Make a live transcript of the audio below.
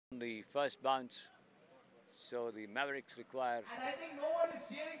the first bounce. So the Mavericks require. And I think no one is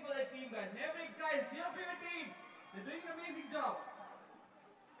cheering for that team, guys. Mavericks, guys, cheer for your team. They're doing an amazing job.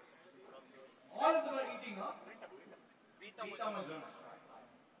 All of them are eating, huh? Preetham was on strike.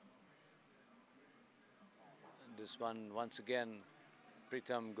 This one, once again,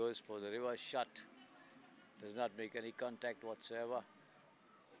 Preetham goes for the reverse shot. Does not make any contact whatsoever.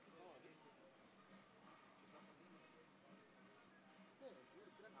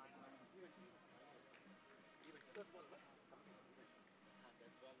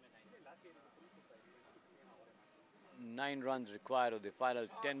 Nine runs required of the final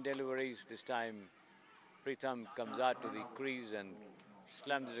 10 deliveries. This time Preetham comes out to the crease and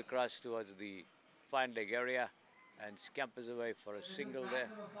slams it across towards the fine leg area and scampers away for a single there.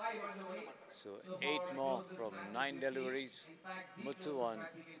 So 8 more from 9 deliveries. Muthu on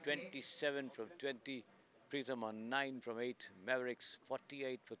 27 from 20. Preetham on 9 from 8. Mavericks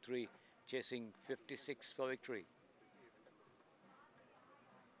 48 for 3, chasing 56 for victory.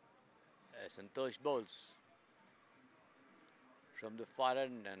 Santosh bowls from the far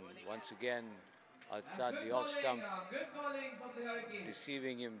end, and once again outside the off stump,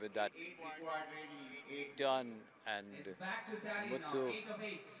 deceiving him with that turn, and Muthu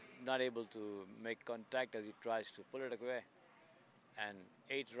not able to make contact as he tries to pull it away. And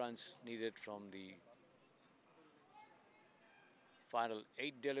 8 runs needed from the final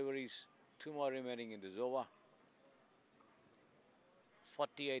 8 deliveries. 2 more remaining in this over.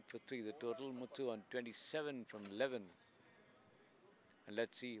 48 for 3 the total. Muthu on 27 from 11. And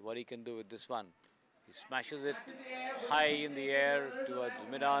let's see what he can do with this one. He smashes it high in the air towards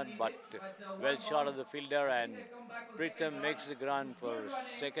mid-on, but well short of the fielder, and Preetham makes the run for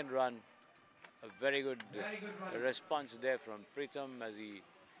second run. A very good response there from Preetham as he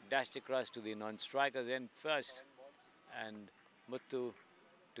dashed across to the non-striker's end first, and Muthu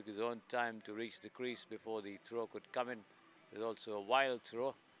took his own time to reach the crease before the throw could come in. There's also a wild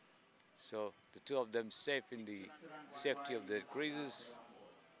throw. So the two of them safe in the safety of their creases.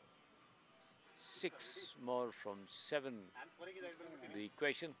 6 more from 7, the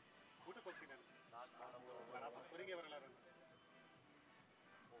equation.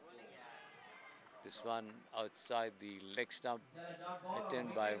 This one outside the leg stump,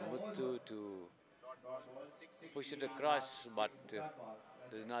 attempted by Muthu to push it across, but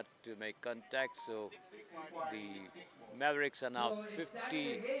does not make contact. So the Mavericks are now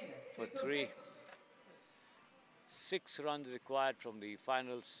 50 for 3. 6 runs required from the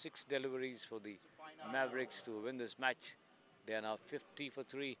final 6 deliveries for the Mavericks to win this match. They are now 50 for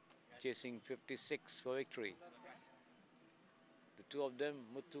 3, chasing 56 for victory. The two of them,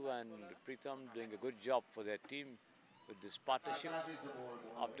 Muthu and Preetham, doing a good job for their team with this partnership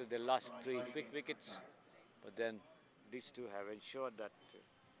after they lost 3 quick wickets. But then these two have ensured that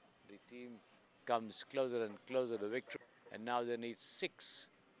the team comes closer and closer to victory. And now they need 6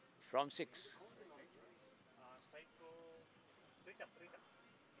 from 6.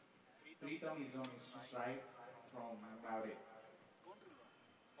 Preetham is on strike from Maverick.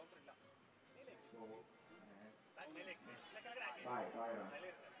 So,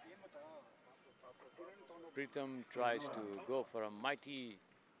 Preetham tries to go for a mighty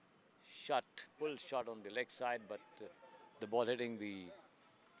shot, pull shot on the leg side, but the ball hitting the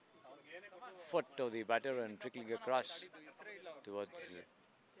foot of the batter and trickling across towards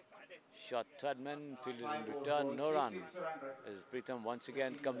shot third man, fielded in return, no run. As Preetham once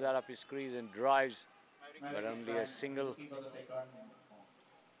again comes out of his crease and drives, but only a single.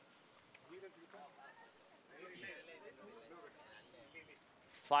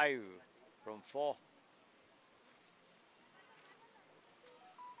 5 from 4.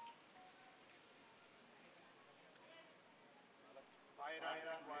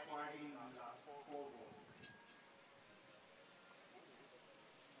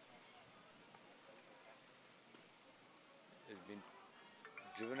 Has been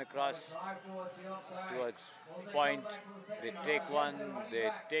driven across towards point. They take one, they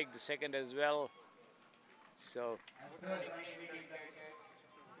take the second as well. So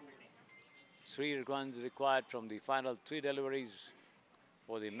 3 runs required from the final 3 deliveries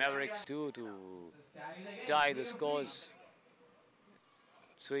for the Mavericks. 2 to tie the scores,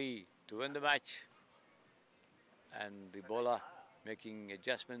 3 to win the match, and the bowler making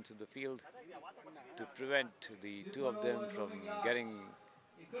adjustments in the field to prevent the two of them from getting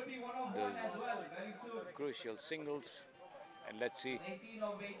those crucial singles. And let's see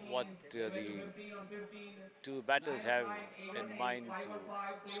what the two batters have in mind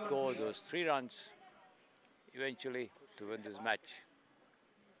to score those 3 runs eventually to win this match.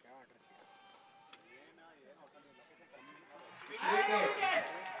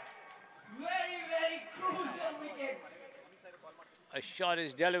 crucial wicket. A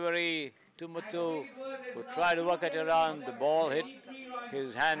shortish delivery to Muthu, It was who just tried to two work it deliveries around. from The them. ball They hit need 3 runs,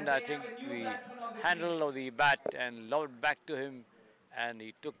 his hand, and I they think, have a new the batsman on the handle crease. of the bat, and lobbed back to him, and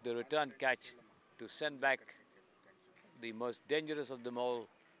he took the return catch to send back the most dangerous of them all,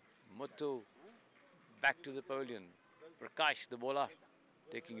 Muthu, back to the pavilion. Prakash, the bowler,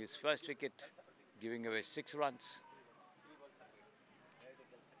 taking his first wicket, giving away 6 runs.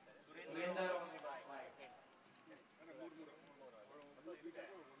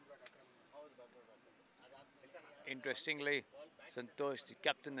 Interestingly, Santosh, the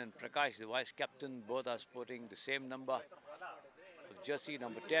captain, and Prakash, the vice captain, both are sporting the same number of jersey,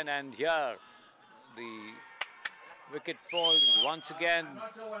 number 10. And here, the wicket falls once again I'm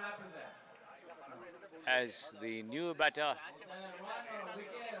not sure what happened there. as the new batter, Run or a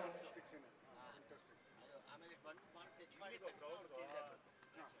wicket or...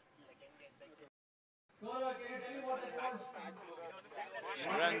 Scorer, can you tell me what that was?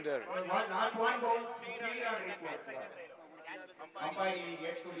 Surrender, Last one ball, 3-run required, sir. Umpire is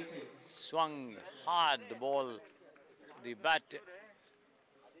yet to decide. swung hard the ball. The bat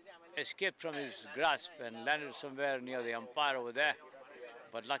escaped from his grasp and landed somewhere near the umpire over there.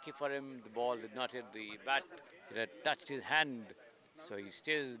 But lucky for him, the ball did not hit the bat. It had touched his hand. So he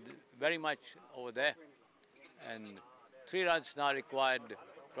stays very much over there. And 3 runs now required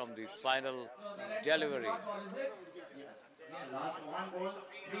from the final delivery. What ball is it? Yes. Last one ball,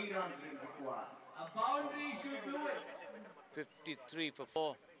 3-run required. A boundary should do it. 53 for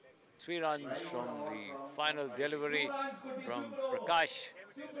 4. 3 runs from the final delivery 2 runs could be from super over. Prakash.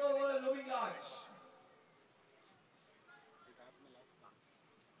 Super over, Louis Lodge.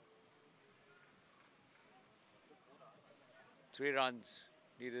 Three runs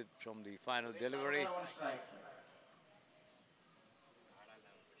needed from the final delivery. One strike, sir.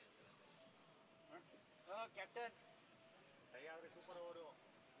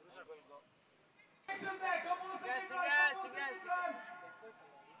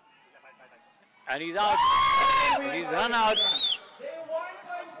 And he's out. He's run out.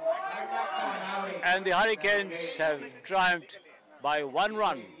 And the Hurricanes have triumphed by 1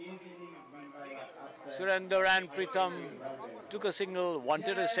 run. Surrender and Pritham took a single,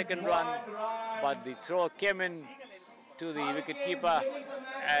 wanted a second run, but the throw came in to the wicketkeeper,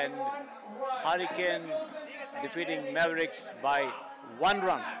 and Hurricane defeating Mavericks by 1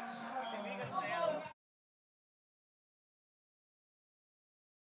 run.